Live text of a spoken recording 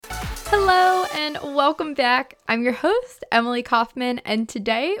Hello and welcome back. I'm your host, Emily Kaufman, and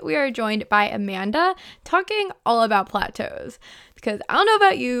today we are joined by Amanda talking all about plateaus. Because I don't know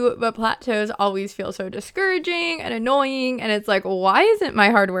about you, but plateaus always feel so discouraging and annoying, and it's like, why isn't my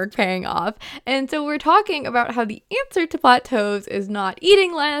hard work paying off? And so we're talking about how the answer to plateaus is not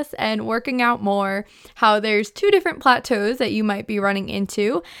eating less and working out more, how there's two different plateaus that you might be running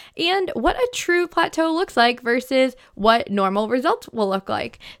into, and what a true plateau looks like versus what normal results will look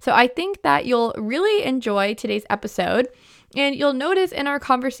like. So I think that you'll really enjoy today's episode. And you'll notice in our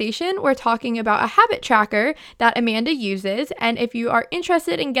conversation, we're talking about a habit tracker that Amanda uses. And if you are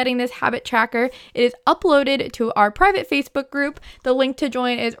interested in getting this habit tracker, it is uploaded to our private Facebook group. The link to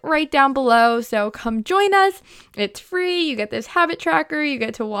join is right down below. So come join us. It's free. You get this habit tracker. You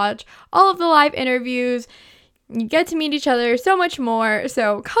get to watch all of the live interviews. You get to meet each other, so much more.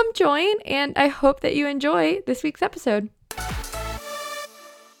 So come join. And I hope that you enjoy this week's episode.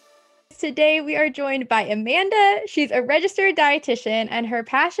 Today, we are joined by Amanda. She's a registered dietitian, and her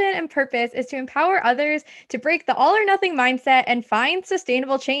passion and purpose is to empower others to break the all or nothing mindset and find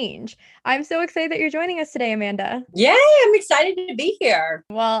sustainable change. I'm so excited that you're joining us today, Amanda. Yay, I'm excited to be here.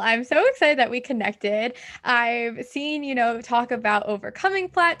 Well, I'm so excited that we connected. I've seen, talk about overcoming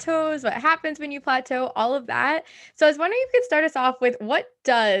plateaus, what happens when you plateau, all of that. So I was wondering if you could start us off with what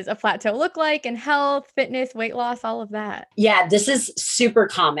does a plateau look like in health, fitness, weight loss, all of that? Yeah, this is super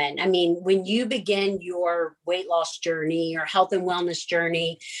common. I mean, when you begin your weight loss journey, your health and wellness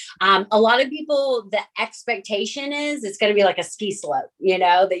journey, a lot of people, the expectation is it's going to be like a ski slope,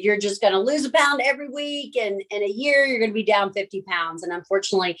 that you're just going to lose a pound every week and in a year you're going to be down 50 pounds. And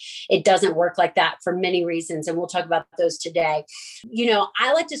unfortunately, it doesn't work like that for many reasons. And we'll talk about those today.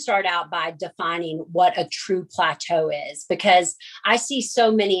 I like to start out by defining what a true plateau is, because I see so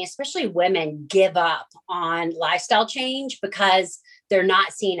many, especially women, give up on lifestyle change because they're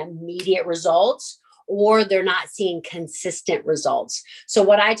not seeing immediate results or they're not seeing consistent results. So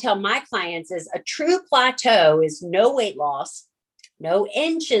what I tell my clients is a true plateau is no weight loss, no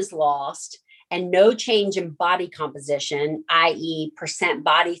inches lost, and no change in body composition, i.e. percent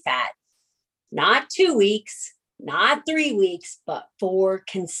body fat. Not 2 weeks, not 3 weeks, but 4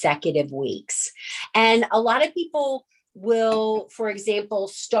 consecutive weeks. And a lot of people will, for example,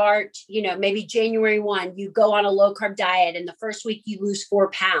 start, maybe January 1, you go on a low carb diet and the first week you lose 4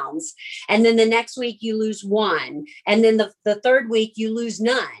 pounds. And then the next week you lose 1. And then the third week you lose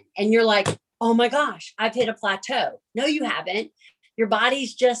none. And you're like, oh my gosh, I've hit a plateau. No, you haven't. Your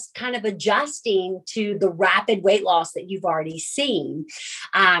body's just kind of adjusting to the rapid weight loss that you've already seen.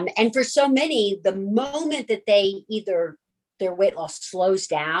 And for so many, the moment that they either their weight loss slows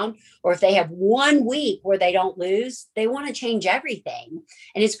down, or if they have 1 week where they don't lose, they want to change everything.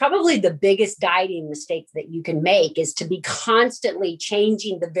 And it's probably the biggest dieting mistake that you can make, is to be constantly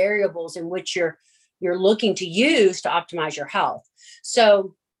changing the variables in which you're looking to use to optimize your health.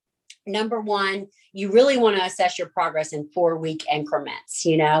 So number one, you really want to assess your progress in 4-week increments,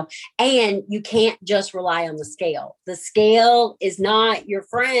 and you can't just rely on the scale. The scale is not your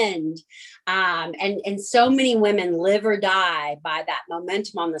friend. And so many women live or die by that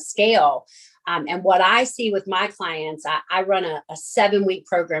momentum on the scale. And what I see with my clients, I run a 7-week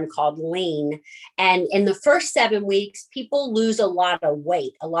program called Lean. And in the first 7 weeks, people lose a lot of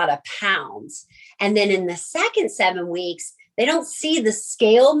weight, a lot of pounds. And then in the second 7 weeks, they don't see the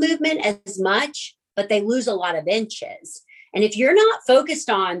scale movement as much, but they lose a lot of inches. And if you're not focused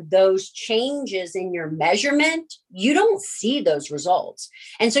on those changes in your measurement, you don't see those results.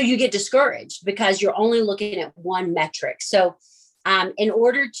 And so you get discouraged because you're only looking at one metric. So in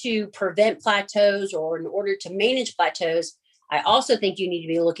order to prevent plateaus, or in order to manage plateaus, I also think you need to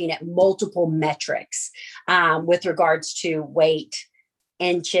be looking at multiple metrics with regards to weight,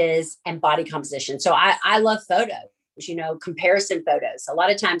 inches, and body composition. So I love photos. Comparison photos. A lot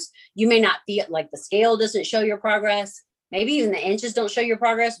of times you may not feel like the scale doesn't show your progress. Maybe even the inches don't show your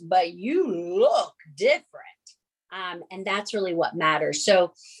progress, but you look different. And that's really what matters.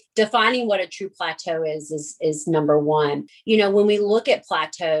 So defining what a true plateau is number one. When we look at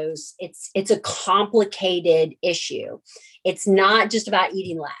plateaus, it's a complicated issue. It's not just about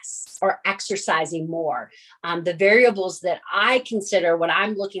eating less or exercising more. The variables that I consider when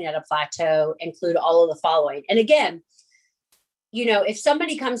I'm looking at a plateau include all of the following. And again, if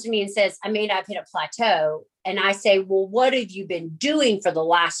somebody comes to me and says, I've hit a plateau, and I say, well, what have you been doing for the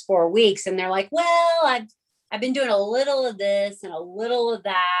last 4 weeks? And they're like, well, I've been doing a little of this and a little of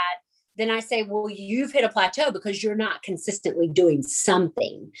that. Then I say, well, you've hit a plateau because you're not consistently doing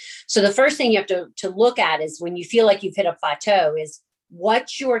something. So the first thing you have to look at is, when you feel like you've hit a plateau, is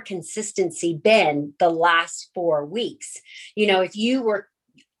what's your consistency been the last 4 weeks? If you were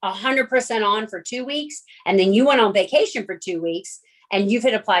 100% on for 2 weeks, and then you went on vacation for 2 weeks and you've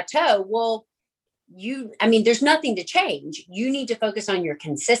hit a plateau, well, there's nothing to change. You need to focus on your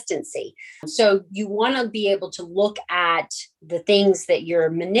consistency. So you want to be able to look at the things that you're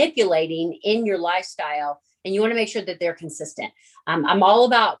manipulating in your lifestyle, and you want to make sure that they're consistent. I'm all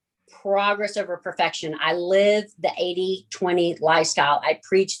about progress over perfection. I live the 80-20 lifestyle. I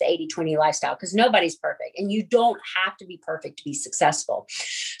preach the 80-20 lifestyle because nobody's perfect, and you don't have to be perfect to be successful.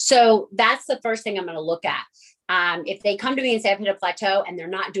 So that's the first thing I'm going to look at. If they come to me and say I've hit a plateau and they're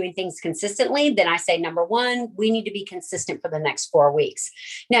not doing things consistently, then I say, number one, we need to be consistent for the next 4 weeks.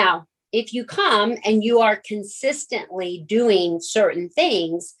 Now, if you come and you are consistently doing certain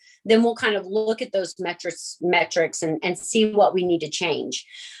things, then we'll kind of look at those metrics and see what we need to change.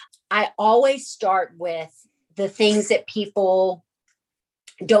 I always start with the things that people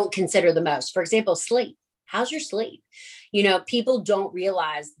don't consider the most. For example, sleep. How's your sleep? People don't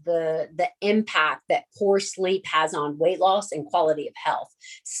realize the impact that poor sleep has on weight loss and quality of health,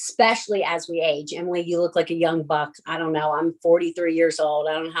 especially as we age. Emily, you look like a young buck. I don't know. I'm 43 years old.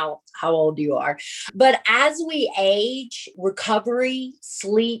 I don't know how old you are. But as we age, recovery,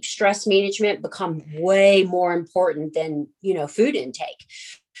 sleep, stress management become way more important than, food intake.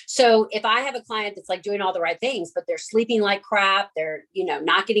 So if I have a client that's like doing all the right things, but they're sleeping like crap, they're,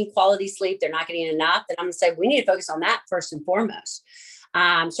 not getting quality sleep, they're not getting enough, then I'm going to say, we need to focus on that first and foremost.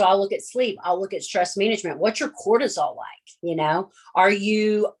 So I'll look at sleep. I'll look at stress management. What's your cortisol like? Are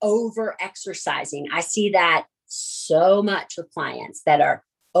you over exercising? I see that so much with clients that are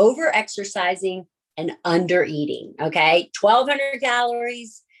over exercising and under eating. Okay. 1,200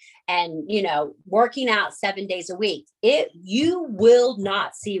 calories. And, working out 7 days a week, you will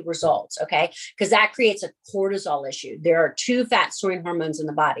not see results. Okay. Because that creates a cortisol issue. There are two fat storing hormones in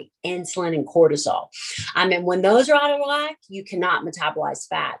the body, insulin and cortisol. And when those are out of whack, you cannot metabolize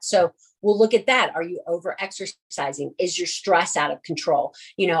fat. So we'll look at that. Are you over exercising? Is your stress out of control?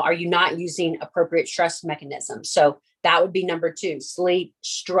 Are you not using appropriate stress mechanisms? So that would be number 2, sleep,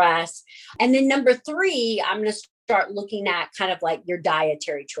 stress. And then number 3, I'm going to start looking at kind of like your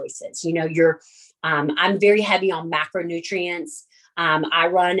dietary choices. I'm very heavy on macronutrients. I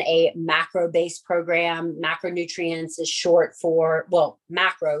run a macro-based program. Macronutrients is short for,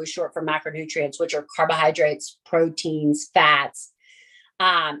 macro is short for macronutrients, which are carbohydrates, proteins, fats.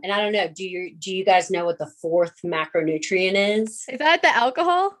 And I don't know, do you guys know what the 4th macronutrient is? Is that the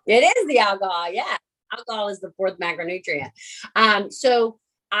alcohol? It is the alcohol. Yeah. Alcohol is the 4th macronutrient. So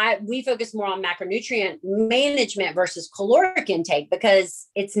we focus more on macronutrient management versus caloric intake because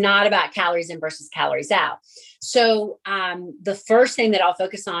it's not about calories in versus calories out. So the first thing that I'll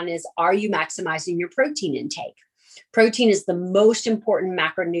focus on is, are you maximizing your protein intake? Protein is the most important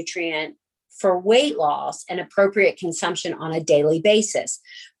macronutrient for weight loss and appropriate consumption on a daily basis.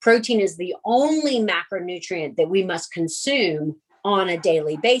 Protein is the only macronutrient that we must consume on a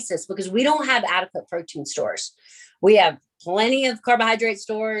daily basis because we don't have adequate protein stores. We have plenty of carbohydrate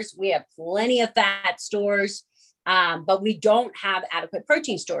stores. We have plenty of fat stores, but we don't have adequate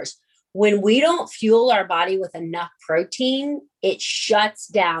protein stores. When we don't fuel our body with enough protein, it shuts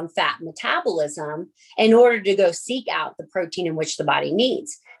down fat metabolism in order to go seek out the protein in which the body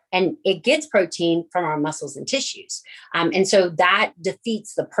needs. And it gets protein from our muscles and tissues. And so that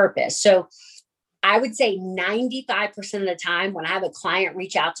defeats the purpose. So I would say 95% of the time when I have a client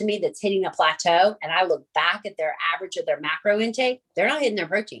reach out to me that's hitting a plateau and I look back at their average of their macro intake, they're not hitting their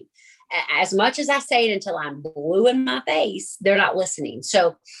protein. As much as I say it until I'm blue in my face, they're not listening.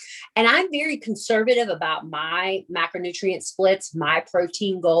 So, and I'm very conservative about my macronutrient splits, my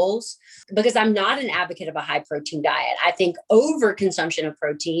protein goals, because I'm not an advocate of a high protein diet. I think overconsumption of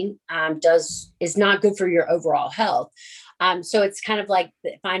protein is not good for your overall health. So it's kind of like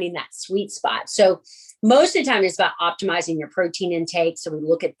finding that sweet spot. So most of the time it's about optimizing your protein intake. So we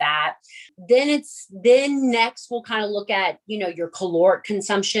look at that. Then next we'll kind of look at, your caloric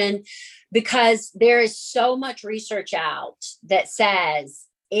consumption, because there is so much research out that says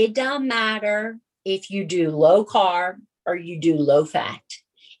it doesn't matter if you do low carb or you do low fat.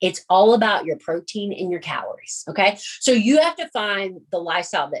 It's all about your protein and your calories. Okay. So you have to find the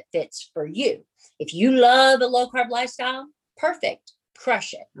lifestyle that fits for you. If you love a low carb lifestyle, perfect,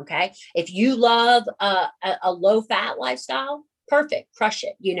 crush it. Okay. If you love a low fat lifestyle, perfect, crush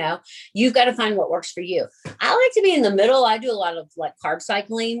it. You've got to find what works for you. I like to be in the middle. I do a lot of like carb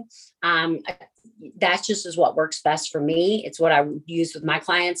cycling. That's just is what works best for me. It's what I use with my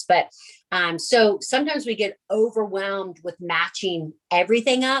clients. But so sometimes we get overwhelmed with matching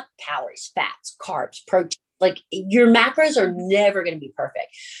everything up: calories, fats, carbs, protein, Like your macros are never going to be perfect.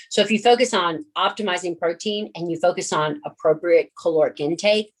 So if you focus on optimizing protein and you focus on appropriate caloric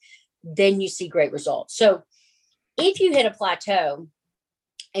intake, then you see great results. So if you hit a plateau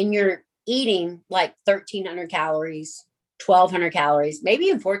and you're eating like 1,300 calories, 1,200 calories, maybe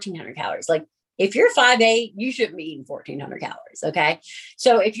even 1,400 calories, like if you're 5'8", you shouldn't be eating 1,400 calories. Okay.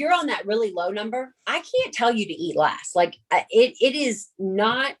 So if you're on that really low number, I can't tell you to eat less. Like it is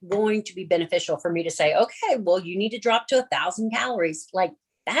not going to be beneficial for me to say, okay, well, you need to drop to 1,000 calories. Like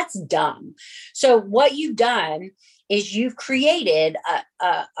that's dumb. So what you've done is you've created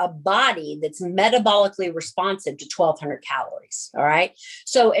a body that's metabolically responsive to 1,200 calories. All right.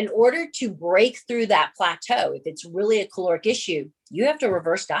 So in order to break through that plateau, if it's really a caloric issue, you have to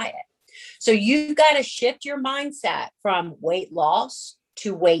reverse diet. So you've got to shift your mindset from weight loss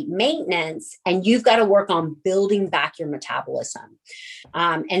to weight maintenance, and you've got to work on building back your metabolism.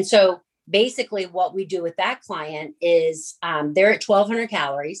 And so basically what we do with that client is they're at 1,200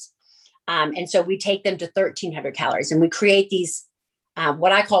 calories. And so we take them to 1,300 calories and we create these,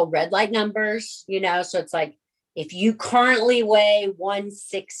 what I call red light numbers, so it's like, if you currently weigh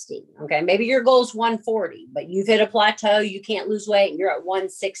 160, okay, maybe your goal is 140, but you've hit a plateau, you can't lose weight, and you're at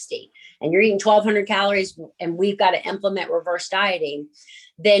 160, and you're eating 1,200 calories, and we've got to implement reverse dieting,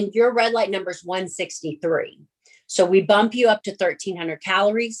 then your red light number is 163. So we bump you up to 1,300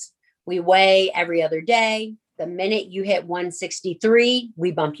 calories. We weigh every other day. The minute you hit 163,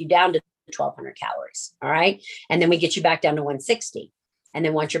 we bump you down to 1,200 calories. All right. And then we get you back down to 160. And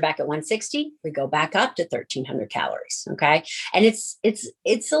then once you're back at 160, we go back up to 1,300 calories. Okay. And it's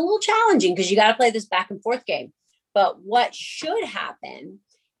a little challenging because you got to play this back and forth game. But what should happen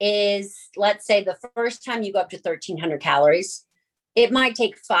is, let's say the first time you go up to 1,300 calories, it might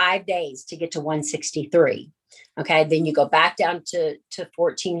take 5 days to get to 163. Okay. Then you go back down to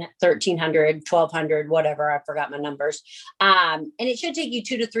 1,300, 1,200, whatever. I forgot my numbers. And it should take you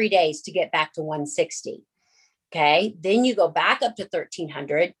 2 to 3 days to get back to 160. Okay. Then you go back up to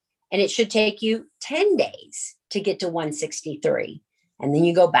 1,300 and it should take you 10 days to get to 163. And then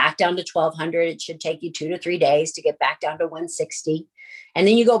you go back down to 1,200. It should take you 2 to 3 days to get back down to 160. And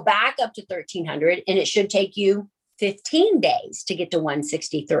then you go back up to 1,300 and it should take you 15 days to get to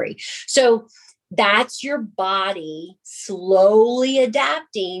 163. So that's your body slowly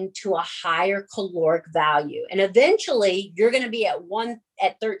adapting to a higher caloric value. And eventually you're going to be at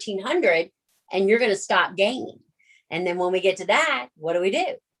 1,300 and you're going to stop gaining. And then when we get to that, what do?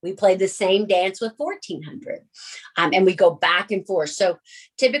 We play the same dance with 1,400 and we go back and forth. So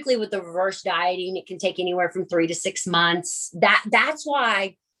typically with the reverse dieting, it can take anywhere from 3 to 6 months. That's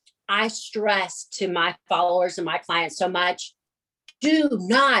why I stress to my followers and my clients so much, do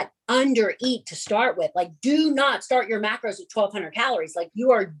not undereat to start with. Like, do not start your macros at 1,200 calories. Like,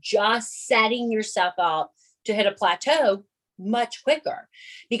 you are just setting yourself up to hit a plateau much quicker.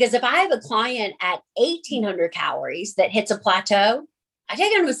 Because if I have a client at 1,800 calories that hits a plateau, I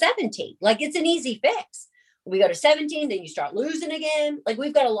take them to 17. Like, it's an easy fix. We go to 17, then you start losing again. Like,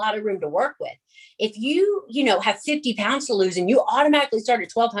 we've got a lot of room to work with. If you have 50 pounds to lose and you automatically start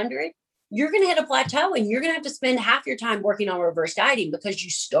at 1,200, you're going to hit a plateau and you're going to have to spend half your time working on reverse dieting because you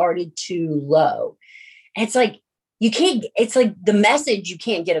started too low. And it's like, it's like the message you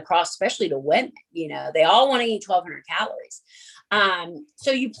can't get across, especially to women. They all want to eat 1,200 calories.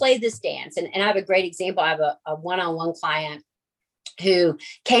 So you play this dance. And I have a great example. I have a one-on-one client who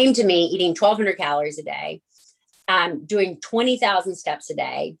came to me eating 1,200 calories a day, doing 20,000 steps a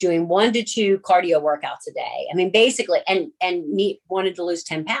day, doing 1 to 2 cardio workouts a day. I mean, basically, and wanted to lose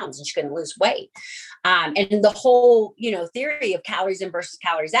 10 pounds and she couldn't lose weight. And the whole, theory of calories in versus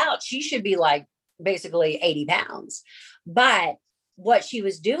calories out, she should be like basically 80 pounds. But what she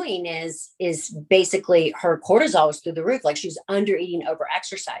was doing is basically her cortisol was through the roof. Like, she was under eating, over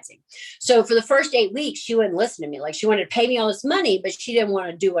exercising. So for the first 8 weeks, she wouldn't listen to me. Like, she wanted to pay me all this money, but she didn't want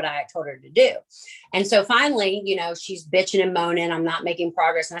to do what I told her to do. And so finally, she's bitching and moaning, I'm not making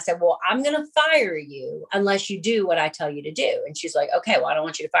progress. And I said, well, I'm going to fire you unless you do what I tell you to do. And she's like, okay, well, I don't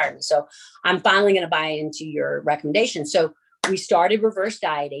want you to fire me. So I'm finally going to buy into your recommendation. So we started reverse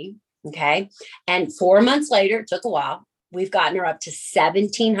dieting. Okay. And 4 months later, it took a while. We've gotten her up to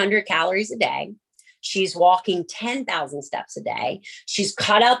 1,700 calories a day. She's walking 10,000 steps a day. She's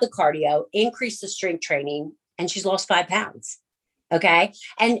cut out the cardio, increased the strength training, and she's lost 5 pounds. Okay.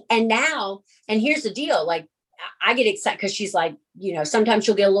 And now, and here's the deal. Like, I get excited because she's like, sometimes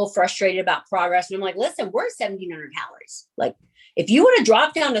she'll get a little frustrated about progress. And I'm like, listen, we're at 1,700 calories. Like, if you want to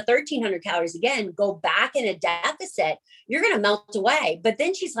drop down to 1,300 calories again, go back in a deficit, you're going to melt away. But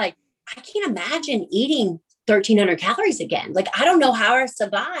then she's like, I can't imagine eating 1,300 calories again. Like, I don't know how I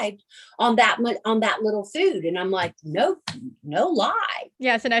survived on that much, on that little food. And I'm like, no, no lie.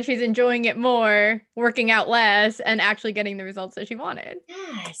 Yeah, so now she's enjoying it more, working out less, and actually getting the results that she wanted.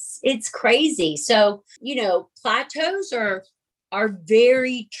 Yes, it's crazy. So, plateaus are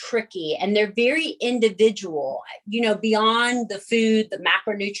very tricky and they're very individual, beyond the food, the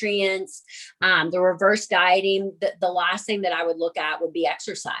macronutrients, the reverse dieting. The last thing that I would look at would be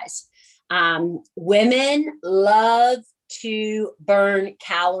exercise. Women love to burn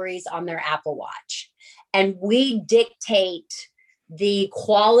calories on their Apple Watch, and we dictate the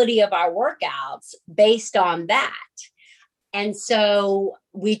quality of our workouts based on that. And so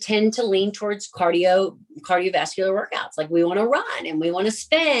we tend to lean towards cardiovascular workouts. Like, we want to run and we want to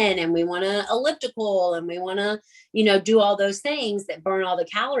spin and we want to elliptical and we want to, do all those things that burn all the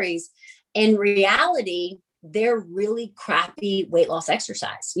calories. In reality, they're really crappy weight loss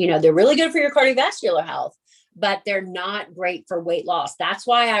exercise. They're really good for your cardiovascular health, but they're not great for weight loss. That's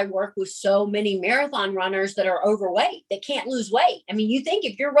why I work with so many marathon runners that are overweight, that can't lose weight. I mean, you think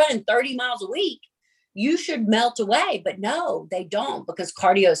if you're running 30 miles a week, you should melt away, but no, they don't, because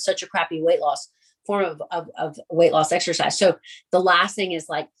cardio is such a crappy weight loss form of weight loss exercise. So the last thing is,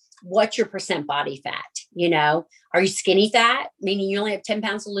 like, what's your percent body fat? Are you skinny fat, meaning you only have 10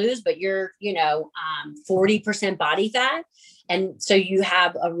 pounds to lose, but you're, 40% body fat. And so you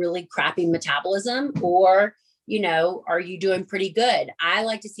have a really crappy metabolism, or, are you doing pretty good? I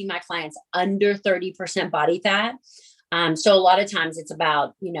like to see my clients under 30% body fat. So a lot of times it's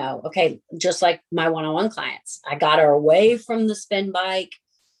about, okay, just like my one-on-one clients, I got her away from the spin bike.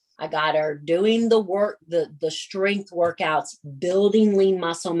 I got her doing the work, the strength workouts, building lean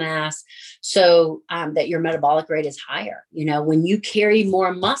muscle mass, so that your metabolic rate is higher. When you carry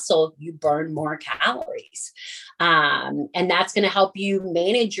more muscle, you burn more calories. And that's going to help you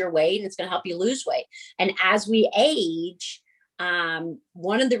manage your weight, and it's going to help you lose weight. And as we age,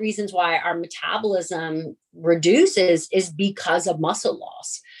 one of the reasons why our metabolism reduces is because of muscle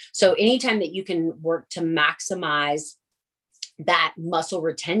loss. So anytime that you can work to maximize that muscle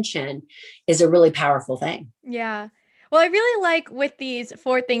retention is a really powerful thing. Yeah. Well, I really like, with these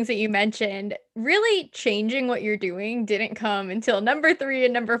 4 things that you mentioned, really changing what you're doing didn't come until number 3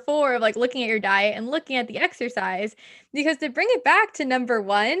 and number 4 of, like, looking at your diet and looking at the exercise. Because to bring it back to number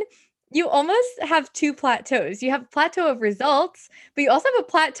 1, you almost have 2 plateaus. You have a plateau of results, but you also have a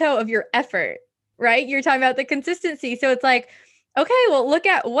plateau of your effort, right? You're talking about the consistency. So it's like, okay, well, look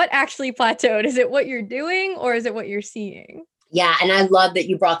at what actually plateaued. Is it what you're doing, or is it what you're seeing? Yeah. And I love that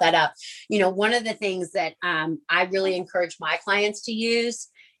you brought that up. One of the things that I really encourage my clients to use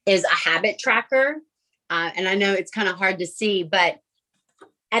is a habit tracker. And I know it's kind of hard to see, but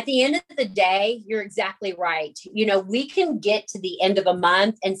at the end of the day, you're exactly right. We can get to the end of a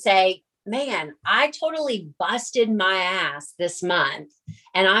month and say, man, I totally busted my ass this month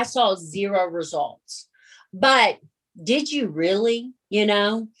and I saw 0 results. But did you really,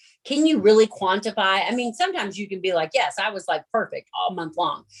 can you really quantify? I mean, sometimes you can be like, yes, I was like perfect all month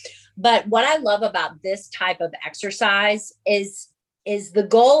long. But what I love about this type of exercise is the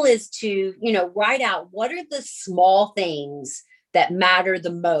goal is to, write out what are the small things that matter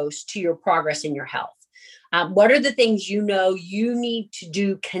the most to your progress in your health. What are the things you need to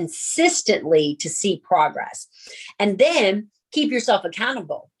do consistently to see progress? And then keep yourself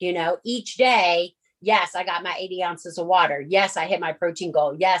accountable, each day. Yes, I got my 80 ounces of water. Yes, I hit my protein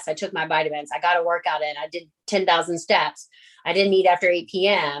goal. Yes, I took my vitamins. I got a workout in. I did 10,000 steps. I didn't eat after 8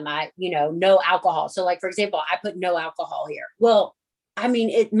 p.m. No alcohol. So, like, for example, I put no alcohol here. Well, I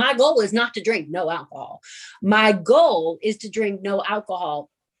mean, my goal is not to drink no alcohol. My goal is to drink no alcohol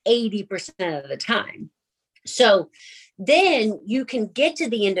 80% of the time. So then you can get to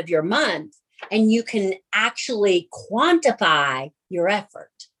the end of your month and you can actually quantify your effort.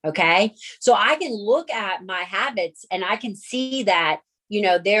 Okay. So I can look at my habits and I can see that,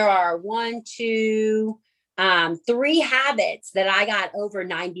 there are 1, 2, 3 habits that I got over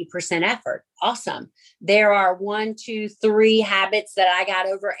 90% effort. Awesome. There are 1, 2, 3 habits that I got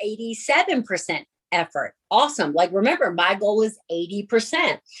over 87% effort. Awesome. Like, remember, my goal is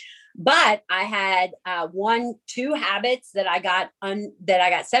 80%. But I had 1, 2 habits that I got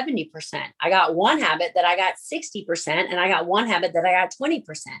 70%. I got 1 habit that I got 60%, and I got 1 habit that I got 20%.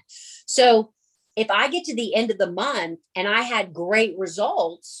 So if I get to the end of the month and I had great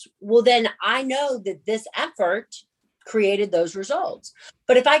results, well, then I know that this effort created those results.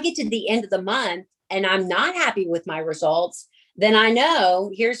 But if I get to the end of the month and I'm not happy with my results, then I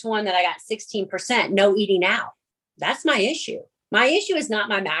know here's one that I got 16%, no eating out. That's my issue. My issue is not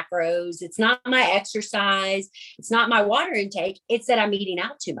my macros. It's not my exercise. It's not my water intake. It's that I'm eating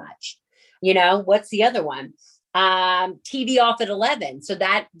out too much. What's the other one? TV off at 11. So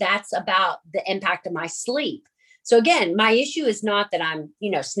that's about the impact of my sleep. So again, my issue is not that I'm,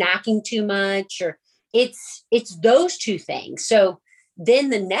 snacking too much, or it's those two things. So then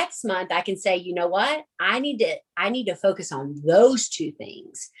the next month I can say, you know what? I need to focus on those two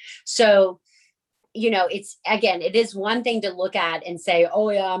things. So, it is one thing to look at and say,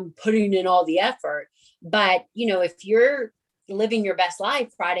 oh yeah, I'm putting in all the effort. But, if you're living your best life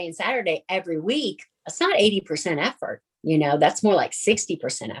Friday and Saturday every week, that's not 80% effort. That's more like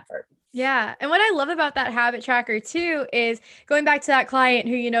 60% effort. Yeah. And what I love about that habit tracker too is going back to that client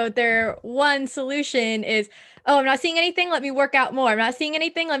who, their one solution is, oh, I'm not seeing anything. Let me work out more. I'm not seeing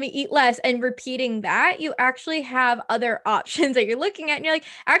anything. Let me eat less. And repeating that, you actually have other options that you're looking at. And you're like,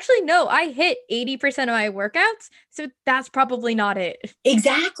 actually, no, I hit 80% of my workouts. So that's probably not it.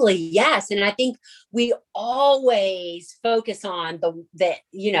 Exactly. Yes. And I think we always focus on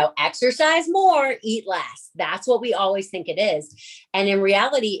exercise more, eat less. That's what we always think it is. And in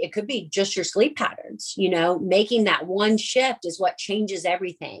reality, it could be just your sleep patterns, making that one shift is what changes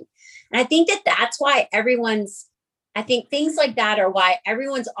everything. And I think that's why I think things like that are why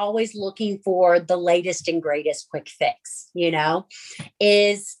everyone's always looking for the latest and greatest quick fix,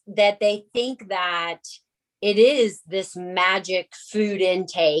 is that they think that it is this magic food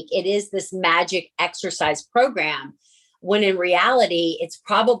intake. It is this magic exercise program, when in reality, it's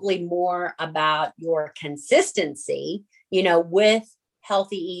probably more about your consistency, with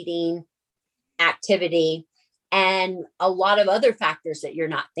healthy eating, activity, and a lot of other factors that you're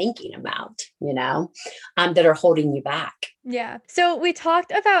not thinking about, that are holding you back. Yeah. So we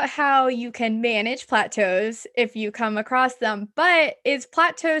talked about how you can manage plateaus if you come across them, but is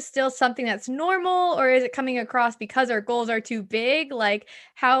plateau still something that's normal, or is it coming across because our goals are too big? Like,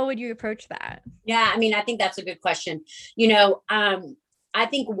 how would you approach that? Yeah. I mean, I think that's a good question. I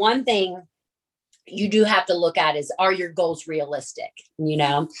think one thing you do have to look at is, are your goals realistic?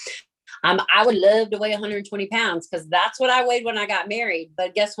 I would love to weigh 120 pounds because that's what I weighed when I got married.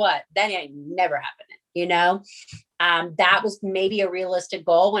 But guess what? That ain't never happening. That was maybe a realistic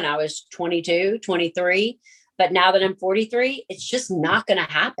goal when I was 22, 23. But now that I'm 43, it's just not going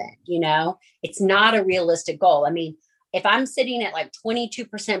to happen. It's not a realistic goal. I mean, if I'm sitting at like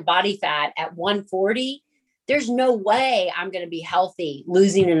 22% body fat at 140, there's no way I'm going to be healthy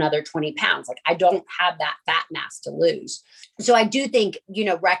losing another 20 pounds. Like, I don't have that fat mass to lose. So I do think,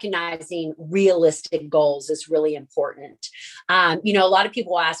 recognizing realistic goals is really important. A lot of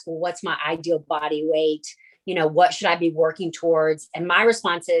people ask, well, what's my ideal body weight? What should I be working towards? And my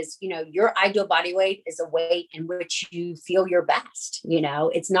response is, your ideal body weight is a weight in which you feel your best.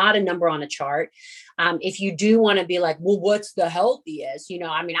 It's not a number on a chart. If you do want to be like, well, what's the healthiest?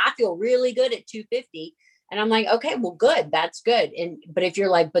 I feel really good at 250. And I'm like, okay, well, good. That's good. But if you're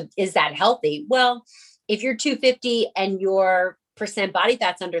like, but is that healthy? Well, if you're 250 and your percent body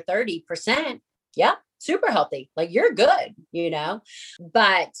fat's under 30%, yeah, super healthy. Like, you're good,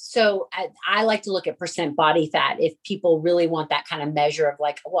 But so I like to look at percent body fat if people really want that kind of measure of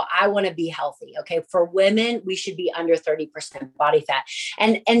like, well, I want to be healthy. Okay. For women, we should be under 30% body fat.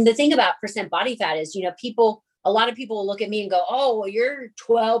 And the thing about percent body fat is, a lot of people will look at me and go, oh, well, you're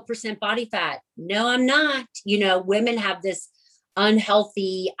 12% body fat. No, I'm not. Women have this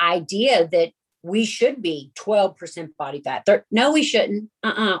unhealthy idea that we should be 12% body fat. No, we shouldn't.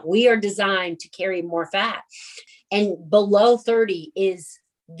 We are designed to carry more fat. And below 30 is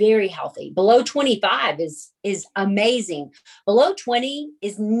very healthy. Below 25 is amazing. Below 20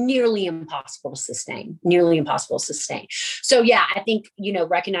 is nearly impossible to sustain. So yeah, I think,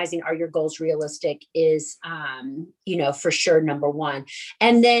 recognizing, are your goals realistic is, for sure, number one.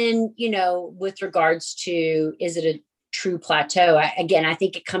 And then, with regards to, is it a true plateau? I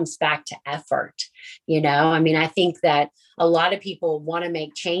think it comes back to effort. I think that a lot of people want to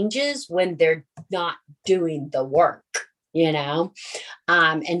make changes when they're not doing the work,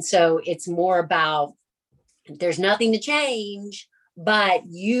 and so it's more about, there's nothing to change, but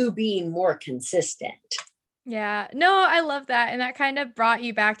you being more consistent. Yeah, no, I love that. And that kind of brought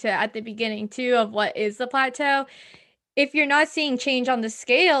you back to at the beginning too of what is the plateau. If you're not seeing change on the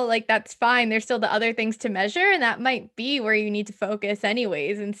scale, like, that's fine. There's still the other things to measure, and that might be where you need to focus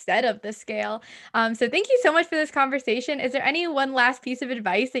anyways instead of the scale. So thank you so much for this conversation. Is there any one last piece of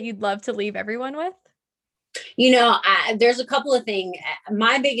advice that you'd love to leave everyone with? There's a couple of things.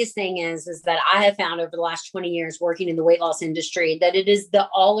 My biggest thing is that I have found over the last 20 years working in the weight loss industry that it is the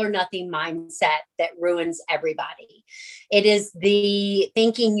all or nothing mindset that ruins everybody. It is the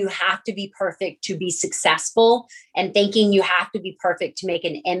thinking you have to be perfect to be successful, and thinking you have to be perfect to make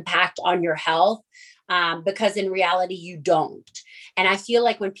an impact on your health. because in reality, you don't. And I feel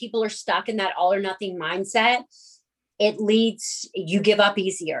like when people are stuck in that all or nothing mindset, it leads, you give up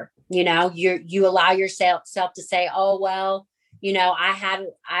easier. You allow yourself to say, oh, well,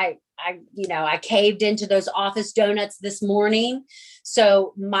 I caved into those office donuts this morning,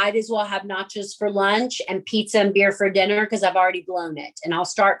 so might as well have nachos for lunch and pizza and beer for dinner because I've already blown it, and I'll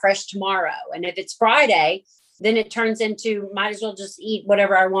start fresh tomorrow. And if it's Friday, then it turns into might as well just eat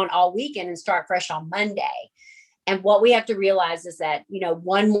whatever I want all weekend and start fresh on Monday. And what we have to realize is that,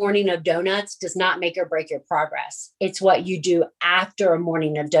 one morning of donuts does not make or break your progress. It's what you do after a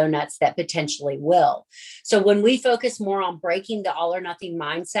morning of donuts that potentially will. So when we focus more on breaking the all or nothing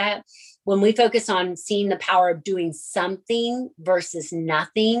mindset, when we focus on seeing the power of doing something versus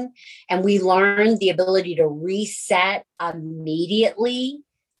nothing, and we learn the ability to reset immediately,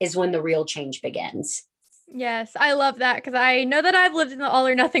 is when the real change begins. Yes, I love that because I know that I've lived in the all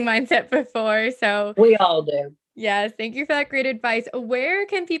or nothing mindset before. So we all do. Yes, thank you for that great advice. Where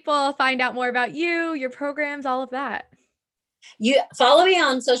can people find out more about you, your programs, all of that? You follow me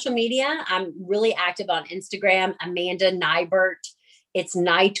on social media. I'm really active on Instagram, Amanda Neibert. It's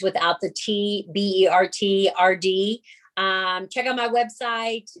Night without the T, BERTRD. Check out my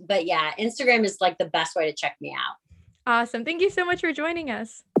website. But yeah, Instagram is like the best way to check me out. Awesome. Thank you so much for joining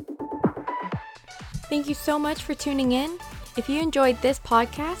us. Thank you so much for tuning in. If you enjoyed this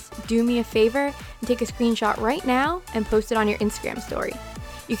podcast, do me a favor and take a screenshot right now and post it on your Instagram story.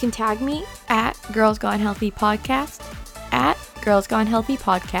 You can tag me at Girls Gone Healthy Podcast, at Girls Gone Healthy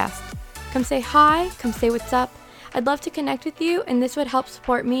Podcast. Come say hi, come say what's up. I'd love to connect with you, and this would help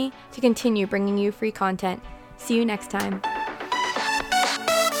support me to continue bringing you free content. See you next time.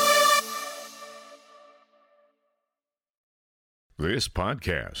 This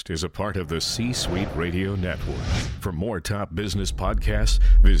podcast is a part of the C-Suite Radio Network. For more top business podcasts,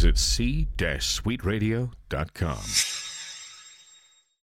 visit c-suiteradio.com.